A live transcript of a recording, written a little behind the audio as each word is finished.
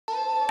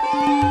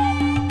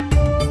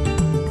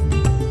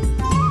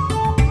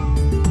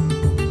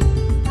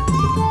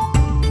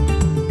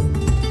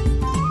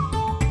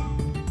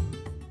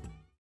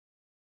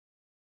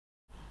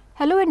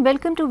Hello and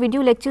welcome to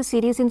video lecture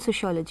series in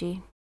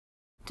Sociology.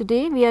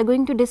 Today we are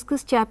going to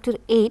discuss chapter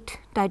 8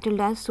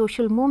 titled as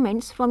Social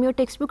Movements from your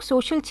textbook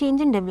Social Change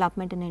and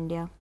Development in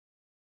India.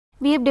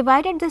 We have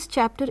divided this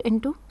chapter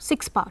into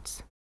 6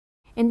 parts.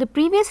 In the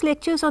previous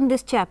lectures on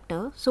this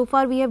chapter, so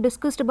far we have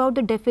discussed about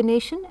the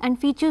definition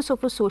and features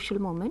of a social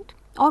movement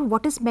or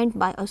what is meant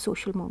by a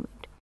social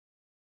movement.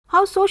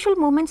 How social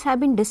movements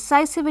have been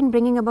decisive in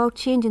bringing about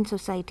change in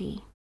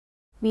society.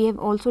 We have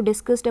also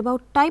discussed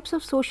about types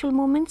of social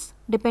movements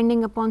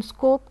depending upon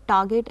scope,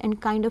 target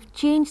and kind of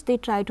change they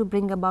try to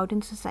bring about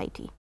in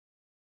society.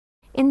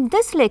 In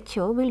this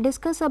lecture, we will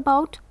discuss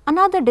about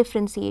another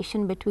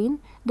differentiation between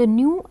the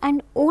new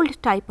and old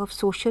type of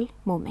social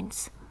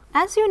movements.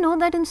 As you know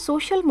that in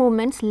social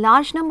movements,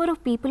 large number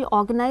of people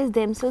organize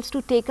themselves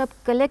to take up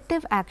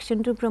collective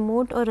action to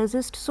promote or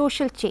resist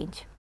social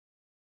change.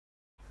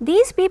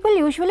 These people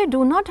usually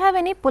do not have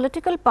any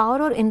political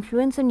power or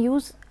influence and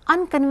use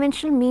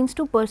unconventional means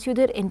to pursue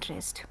their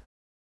interest.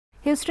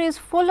 History is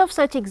full of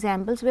such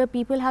examples where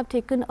people have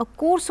taken a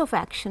course of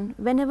action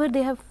whenever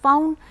they have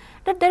found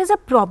that there is a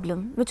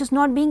problem which is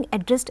not being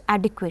addressed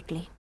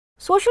adequately.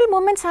 Social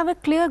movements have a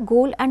clear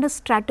goal and a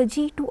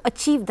strategy to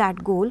achieve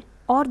that goal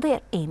or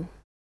their aim.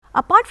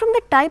 Apart from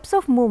the types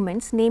of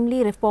movements,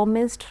 namely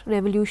reformist,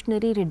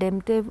 revolutionary,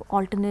 redemptive,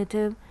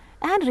 alternative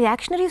and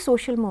reactionary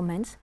social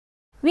movements,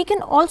 we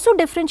can also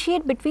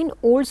differentiate between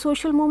old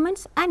social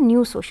movements and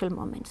new social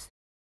movements.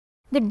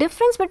 The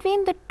difference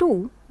between the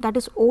two, that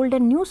is old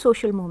and new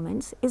social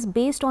movements, is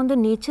based on the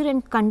nature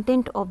and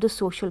content of the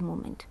social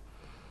movement.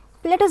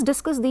 Let us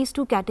discuss these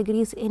two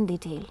categories in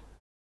detail.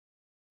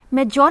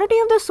 Majority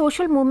of the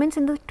social movements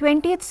in the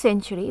 20th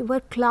century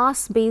were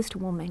class-based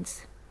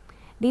movements.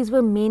 These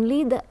were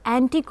mainly the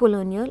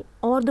anti-colonial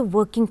or the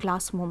working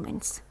class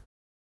movements.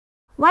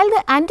 While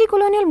the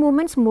anti-colonial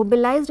movements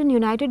mobilized and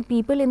united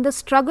people in the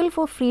struggle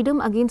for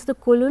freedom against the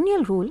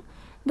colonial rule,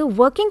 the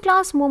working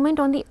class movement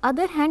on the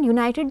other hand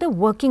united the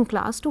working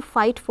class to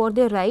fight for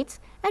their rights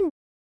and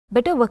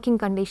better working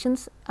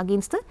conditions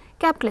against the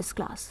capitalist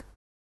class.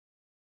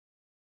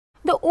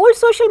 The old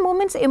social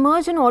movements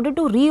emerged in order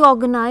to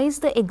reorganize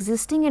the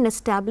existing and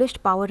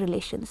established power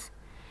relations.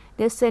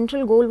 Their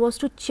central goal was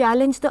to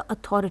challenge the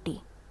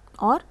authority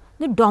or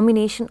the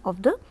domination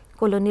of the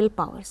colonial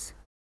powers.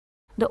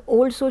 The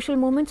old social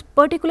movements,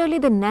 particularly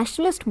the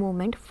nationalist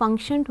movement,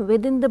 functioned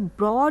within the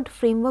broad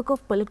framework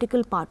of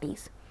political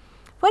parties.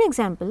 For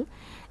example,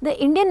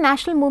 the Indian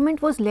national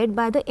movement was led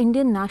by the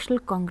Indian National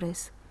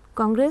Congress.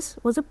 Congress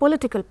was a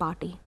political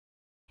party.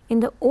 In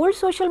the old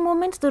social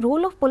movements, the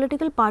role of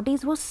political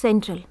parties was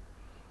central.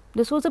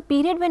 This was a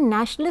period when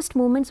nationalist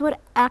movements were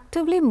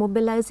actively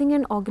mobilizing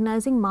and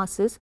organizing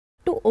masses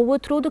to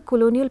overthrow the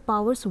colonial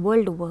powers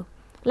world over,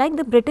 like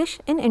the British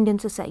in Indian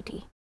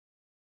society.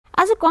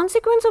 As a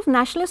consequence of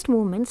nationalist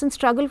movements and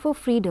struggle for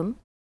freedom,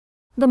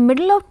 the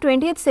middle of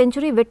 20th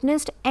century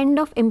witnessed end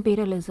of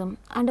imperialism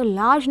and a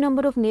large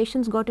number of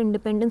nations got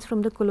independence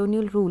from the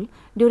colonial rule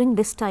during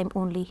this time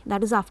only,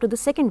 that is after the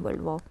Second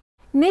World War.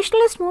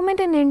 Nationalist movement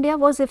in India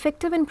was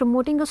effective in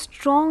promoting a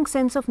strong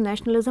sense of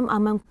nationalism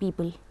among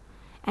people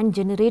and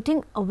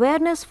generating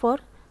awareness for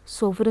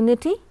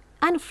sovereignty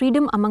and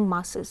freedom among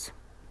masses.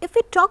 If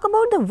we talk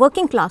about the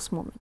working class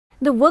movement,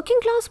 the working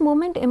class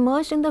movement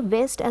emerged in the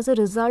West as a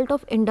result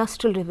of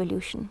Industrial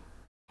Revolution.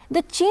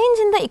 The change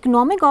in the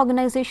economic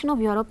organization of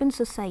European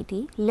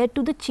society led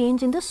to the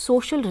change in the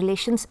social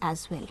relations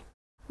as well.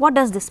 What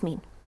does this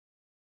mean?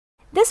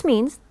 This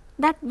means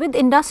that with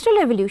Industrial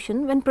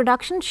Revolution, when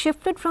production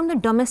shifted from the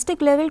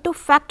domestic level to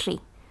factory,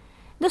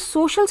 the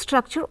social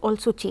structure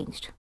also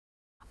changed.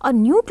 A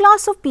new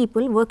class of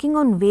people working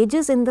on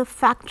wages in the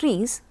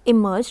factories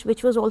emerged,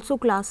 which was also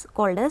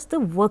called as the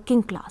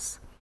working class.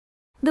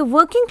 The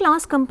working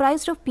class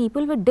comprised of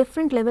people with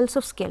different levels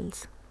of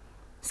skills.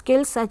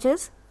 Skills such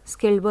as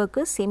skilled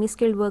workers,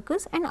 semi-skilled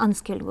workers and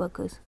unskilled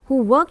workers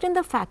who worked in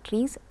the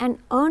factories and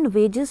earned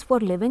wages for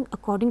living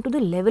according to the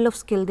level of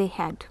skill they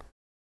had.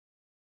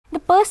 The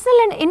personal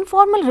and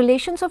informal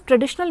relations of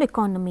traditional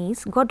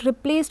economies got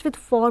replaced with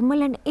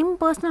formal and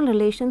impersonal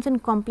relations in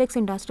complex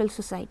industrial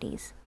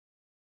societies.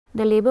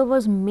 The labor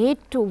was made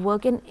to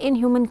work in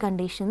inhuman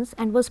conditions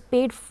and was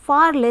paid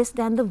far less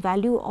than the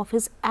value of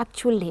his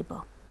actual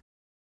labor.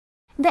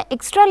 The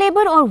extra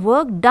labor or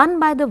work done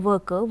by the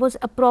worker was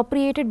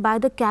appropriated by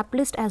the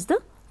capitalist as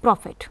the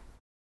profit.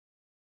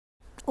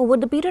 Over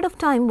the period of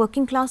time,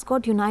 working class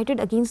got united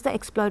against the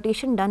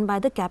exploitation done by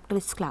the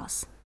capitalist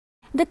class.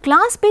 The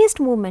class-based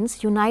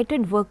movements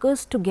united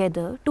workers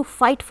together to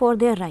fight for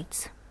their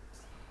rights.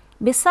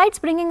 Besides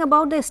bringing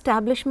about the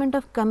establishment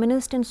of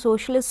communist and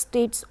socialist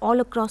states all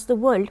across the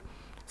world,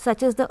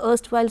 such as the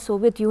erstwhile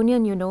Soviet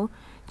Union,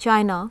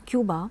 China,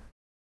 Cuba,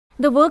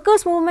 the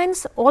workers'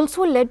 movements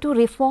also led to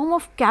reform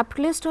of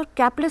capitalist or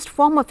capitalist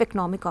form of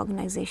economic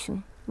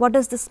organization. What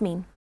does this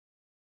mean?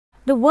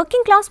 The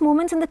working class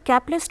movements in the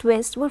capitalist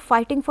West were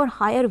fighting for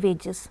higher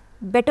wages,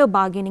 better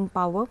bargaining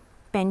power,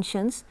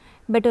 pensions,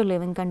 better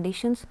living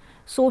conditions,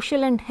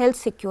 social and health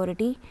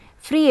security,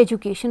 free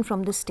education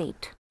from the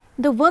state.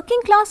 The working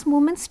class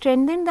movement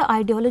strengthened the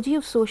ideology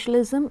of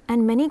socialism,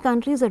 and many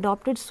countries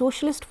adopted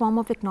socialist form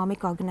of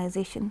economic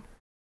organization.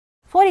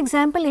 For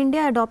example,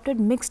 India adopted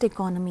mixed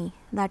economy,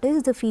 that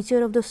is the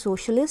feature of the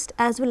socialist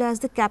as well as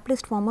the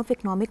capitalist form of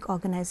economic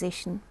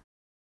organization.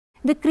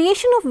 The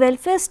creation of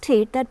welfare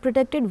state that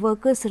protected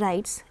workers'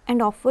 rights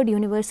and offered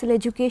universal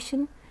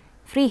education,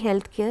 free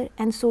healthcare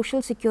and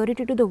social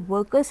security to the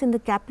workers in the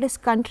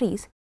capitalist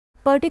countries,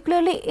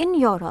 particularly in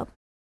Europe,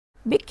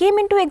 came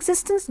into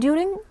existence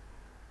during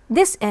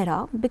this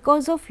era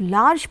because of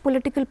large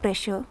political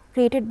pressure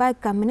created by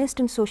communist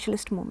and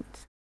socialist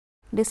movements.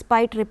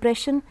 Despite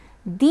repression,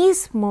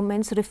 these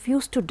movements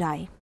refused to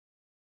die.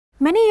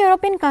 Many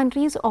European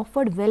countries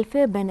offered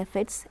welfare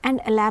benefits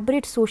and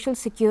elaborate social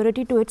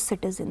security to its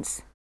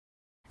citizens.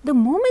 The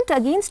movement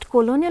against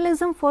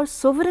colonialism for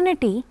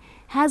sovereignty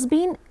has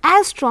been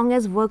as strong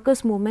as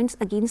workers' movements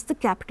against the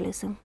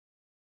capitalism.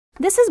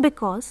 This is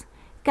because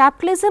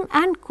capitalism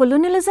and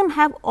colonialism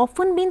have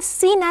often been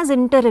seen as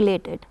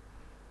interrelated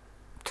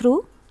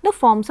through the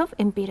forms of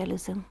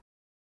imperialism.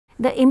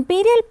 The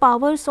imperial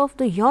powers of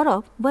the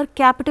Europe were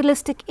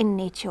capitalistic in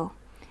nature,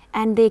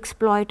 and they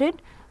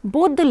exploited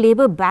both the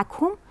labor back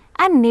home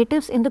and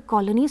natives in the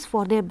colonies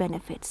for their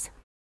benefits.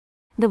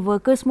 The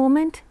workers'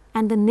 movement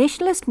and the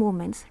nationalist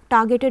movements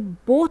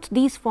targeted both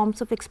these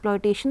forms of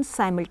exploitation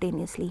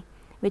simultaneously,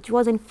 which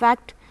was in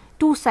fact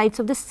two sides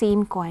of the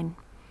same coin.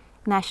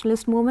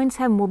 Nationalist movements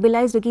have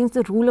mobilized against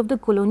the rule of the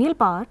colonial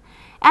power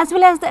as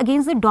well as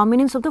against the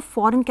dominance of the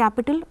foreign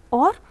capital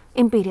or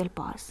imperial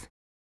powers.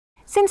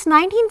 Since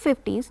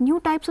 1950s, new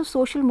types of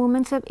social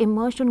movements have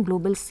emerged on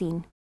global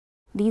scene.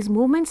 These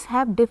movements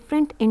have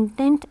different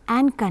intent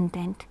and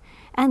content,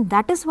 and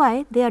that is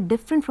why they are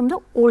different from the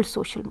old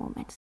social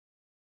movements.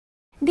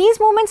 These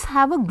movements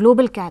have a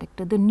global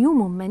character. The new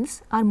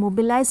movements are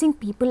mobilizing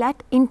people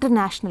at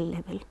international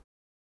level.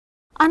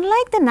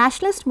 Unlike the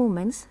nationalist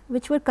movements,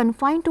 which were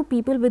confined to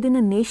people within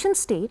a nation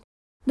state,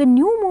 the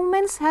new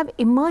movements have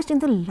emerged in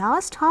the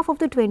last half of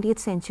the 20th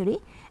century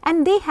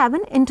and they have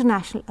an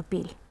international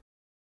appeal.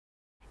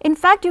 In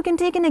fact, you can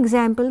take an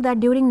example that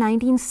during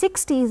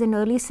 1960s and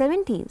early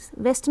 70s,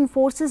 Western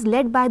forces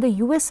led by the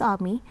US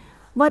Army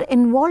were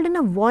involved in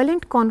a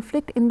violent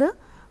conflict in the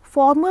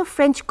former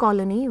French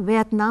colony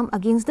Vietnam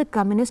against the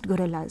communist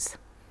guerrillas.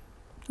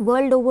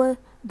 World over,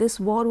 this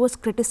war was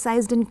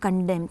criticized and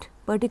condemned,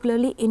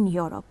 particularly in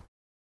Europe.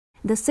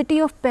 The city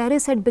of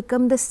Paris had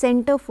become the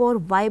center for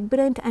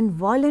vibrant and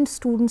violent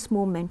students'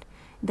 movement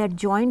that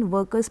joined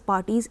workers'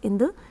 parties in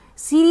the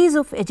series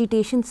of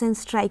agitations and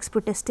strikes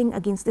protesting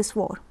against this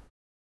war.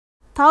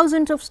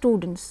 Thousands of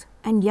students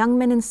and young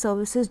men in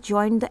services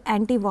joined the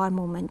anti-war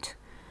movement,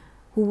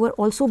 who were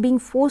also being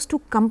forced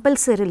to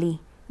compulsorily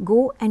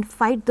go and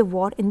fight the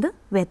war in the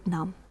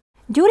Vietnam.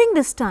 During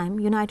this time,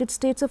 United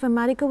States of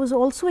America was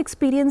also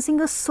experiencing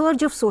a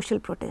surge of social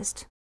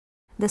protest.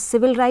 The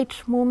civil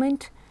rights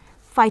movement,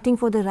 fighting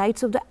for the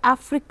rights of the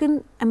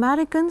African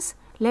Americans,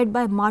 led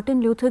by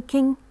Martin Luther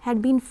King,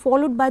 had been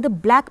followed by the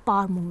Black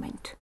Power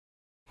movement.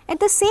 At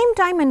the same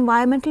time,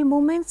 environmental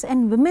movements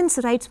and women's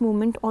rights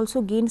movement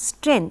also gained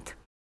strength,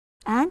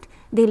 and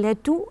they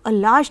led to a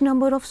large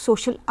number of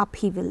social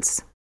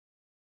upheavals.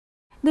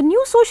 The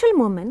new social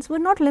movements were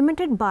not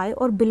limited by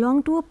or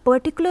belonged to a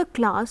particular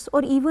class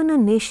or even a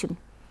nation.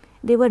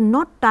 They were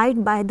not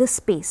tied by the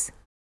space.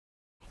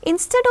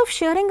 Instead of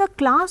sharing a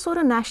class or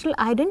a national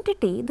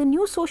identity, the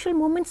new social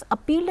movements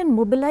appealed and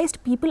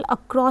mobilized people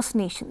across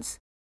nations.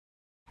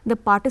 The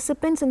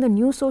participants in the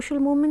new social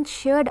movements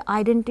shared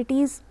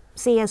identities,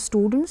 say as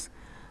students,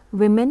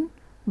 women,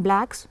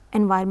 blacks,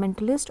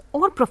 environmentalists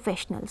or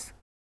professionals.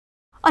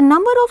 A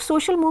number of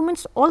social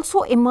movements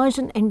also emerged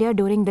in India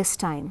during this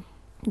time.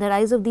 The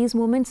rise of these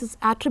movements is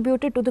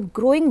attributed to the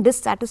growing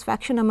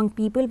dissatisfaction among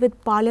people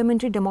with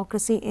parliamentary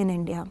democracy in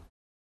India.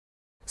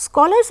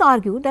 Scholars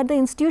argue that the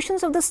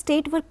institutions of the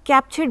state were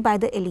captured by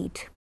the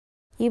elite.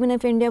 Even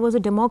if India was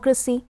a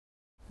democracy,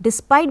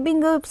 despite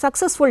being a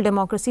successful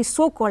democracy,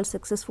 so-called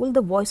successful,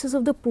 the voices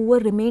of the poor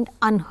remained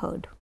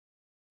unheard.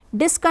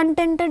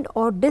 Discontented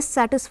or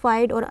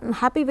dissatisfied or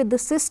unhappy with the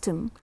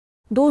system,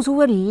 those who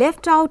were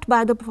left out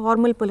by the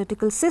formal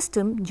political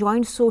system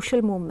joined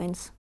social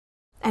movements,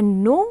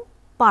 and no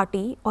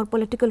party or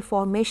political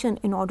formation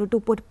in order to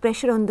put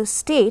pressure on the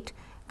state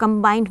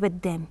combined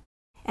with them,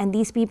 and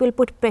these people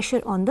put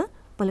pressure on the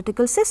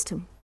political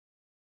system.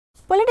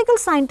 Political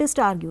scientists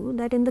argue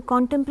that in the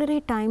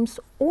contemporary times,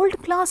 old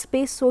class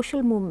based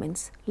social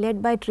movements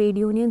led by trade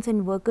unions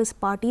and workers'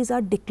 parties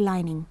are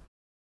declining.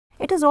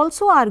 It is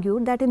also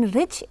argued that in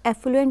rich,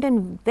 affluent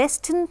and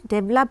Western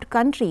developed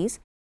countries,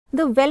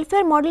 the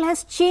welfare model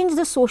has changed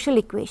the social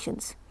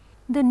equations.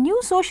 The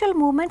new social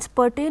movements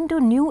pertain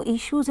to new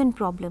issues and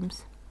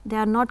problems. They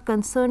are not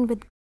concerned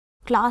with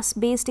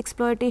class-based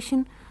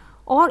exploitation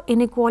or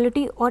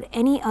inequality or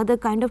any other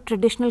kind of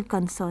traditional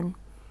concern.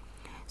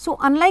 So,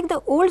 unlike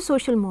the old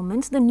social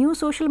movements, the new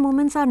social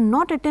movements are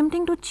not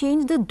attempting to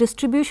change the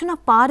distribution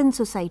of power in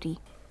society.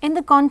 In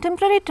the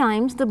contemporary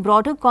times, the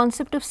broader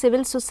concept of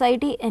civil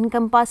society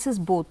encompasses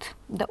both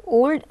the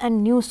old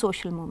and new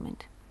social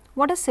movement.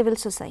 what is civil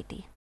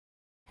society?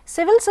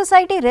 Civil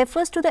society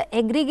refers to the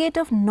aggregate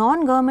of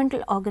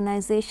non-governmental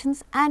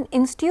organizations and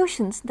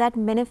institutions that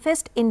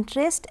manifest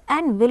interest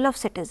and will of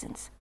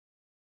citizens.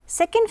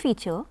 Second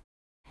feature,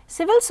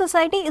 civil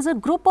society is a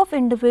group of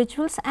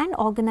individuals and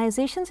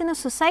organizations in a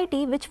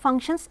society which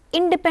functions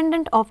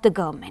independent of the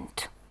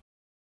government.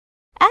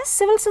 As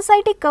civil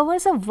society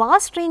covers a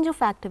vast range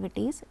of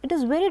activities, it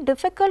is very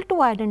difficult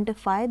to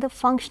identify the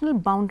functional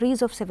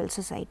boundaries of civil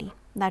society.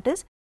 That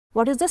is,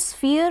 what is the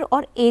sphere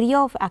or area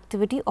of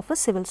activity of a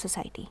civil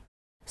society?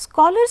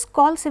 Scholars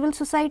call civil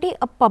society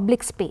a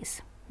public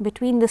space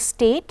between the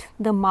state,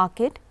 the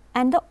market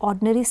and the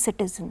ordinary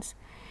citizens,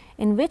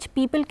 in which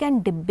people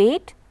can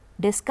debate,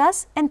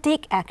 discuss and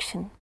take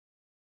action.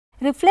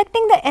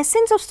 Reflecting the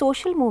essence of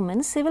social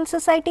movements, civil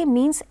society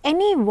means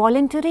any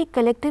voluntary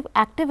collective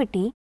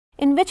activity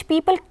in which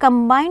people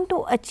combine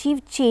to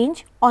achieve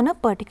change on a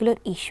particular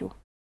issue.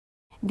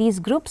 These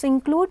groups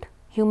include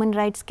human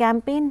rights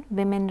campaign,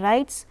 women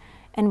rights,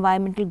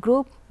 environmental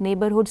group,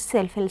 neighborhood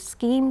self-help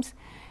schemes,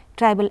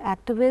 tribal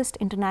activists,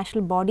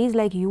 international bodies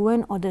like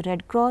UN or the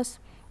Red Cross,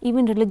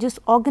 even religious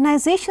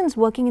organizations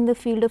working in the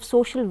field of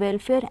social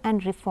welfare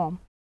and reform.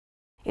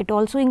 It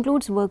also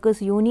includes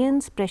workers'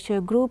 unions,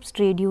 pressure groups,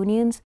 trade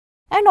unions,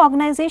 and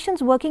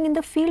organizations working in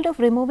the field of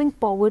removing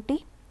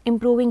poverty,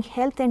 improving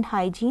health and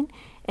hygiene,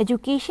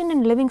 education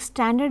and living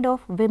standard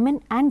of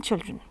women and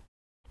children.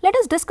 Let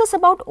us discuss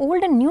about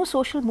old and new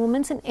social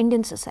movements in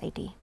Indian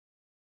society.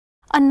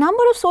 A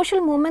number of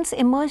social movements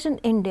emerged in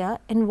India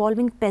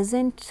involving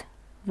peasants,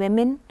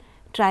 women,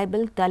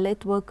 tribal,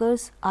 Dalit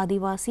workers,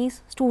 Adivasis,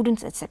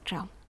 students,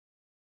 etc.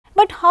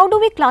 But how do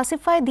we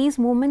classify these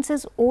movements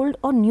as old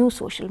or new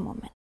social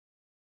movements?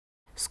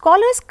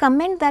 Scholars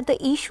comment that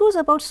the issues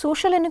about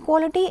social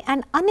inequality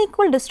and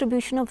unequal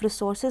distribution of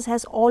resources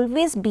has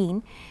always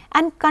been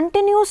and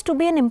continues to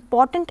be an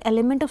important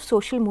element of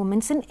social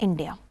movements in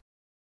India.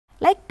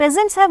 Like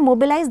peasants have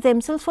mobilized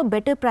themselves for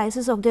better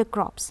prices of their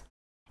crops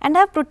and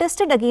have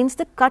protested against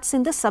the cuts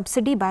in the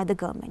subsidy by the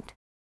government.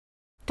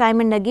 Time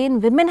and again,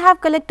 women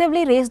have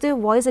collectively raised their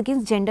voice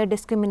against gender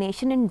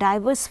discrimination in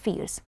diverse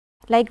spheres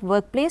like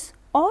workplace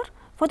or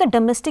for the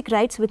domestic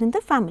rights within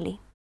the family.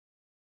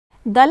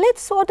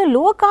 Dalits or the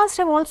lower caste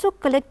have also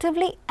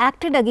collectively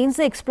acted against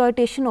the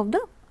exploitation of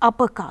the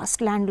upper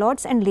caste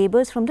landlords and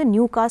labourers from the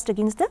new caste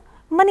against the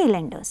money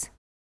lenders.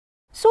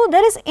 So,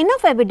 there is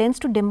enough evidence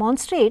to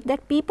demonstrate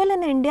that people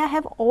in India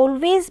have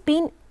always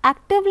been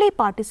actively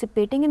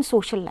participating in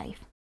social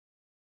life.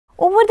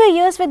 Over the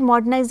years, with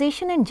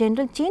modernization and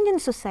general change in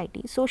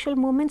society, social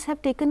movements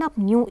have taken up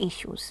new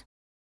issues.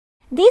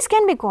 These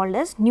can be called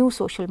as new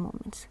social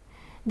movements.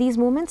 These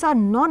movements are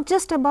not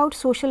just about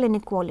social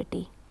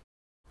inequality,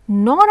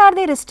 nor are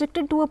they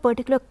restricted to a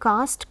particular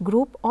caste,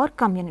 group or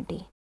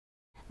community.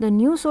 The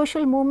new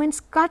social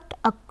movements cut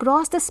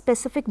across the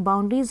specific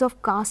boundaries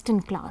of caste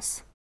and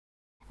class.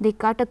 They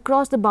cut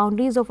across the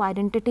boundaries of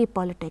identity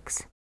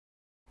politics.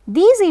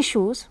 These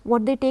issues,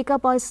 what they take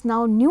up as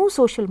now new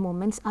social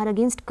movements, are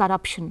against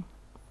corruption,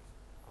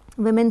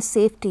 women's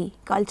safety,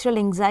 cultural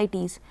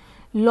anxieties,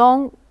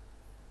 long-term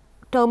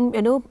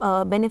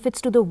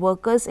benefits to the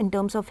workers in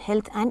terms of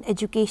health and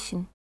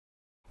education.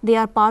 They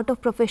are part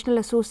of professional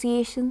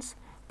associations,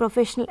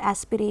 professional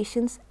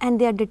aspirations, and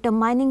they are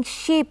determining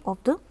shape of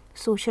the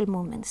social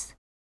movements.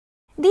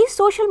 These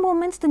social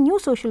movements, the new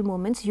social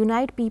movements,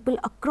 unite people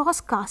across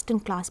caste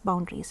and class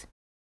boundaries.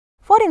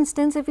 For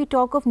instance, if we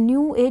talk of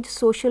new age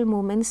social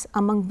movements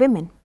among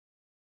women,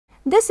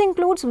 this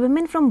includes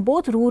women from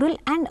both rural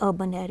and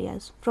urban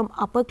areas, from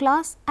upper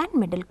class and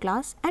middle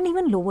class and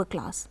even lower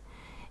class.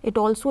 It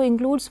also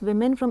includes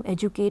women from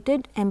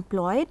educated,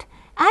 employed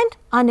and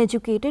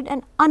uneducated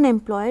and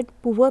unemployed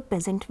poor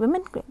peasant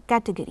women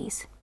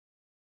categories.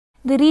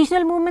 The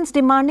regional movements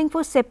demanding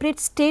for separate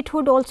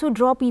statehood also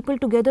draw people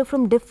together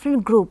from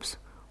different groups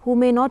who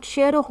may not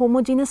share a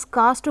homogeneous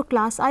caste or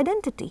class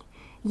identity,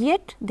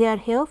 yet they are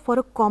here for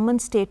a common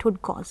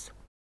statehood cause.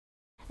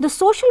 The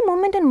social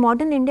movement in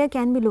modern India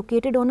can be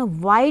located on a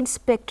wide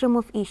spectrum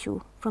of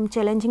issues, from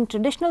challenging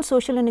traditional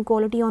social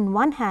inequality on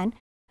one hand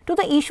to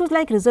the issues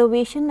like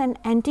reservation and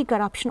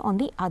anti-corruption on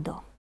the other.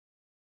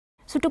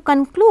 So, to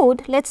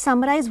conclude, let's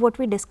summarize what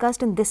we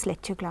discussed in this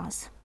lecture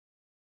class.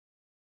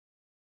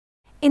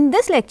 In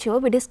this lecture,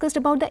 we discussed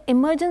about the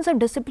emergence of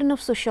discipline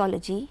of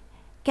sociology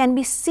can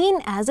be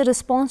seen as a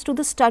response to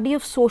the study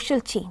of social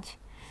change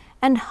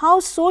and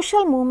how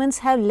social movements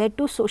have led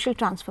to social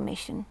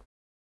transformation.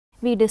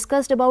 We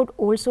discussed about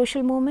old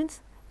social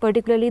movements,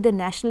 particularly the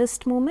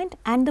nationalist movement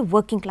and the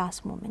working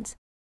class movements.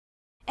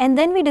 And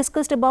then we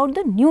discussed about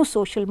the new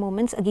social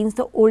movements against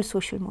the old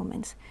social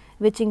movements,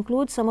 which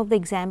includes some of the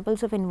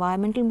examples of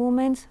environmental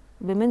movements,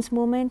 women's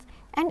movements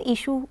and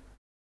issue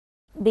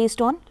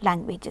based on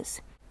languages.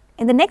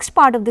 In the next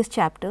part of this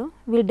chapter,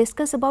 we will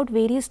discuss about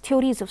various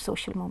theories of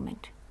social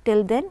movement.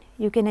 Till then,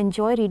 you can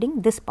enjoy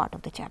reading this part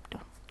of the chapter.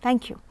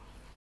 Thank you.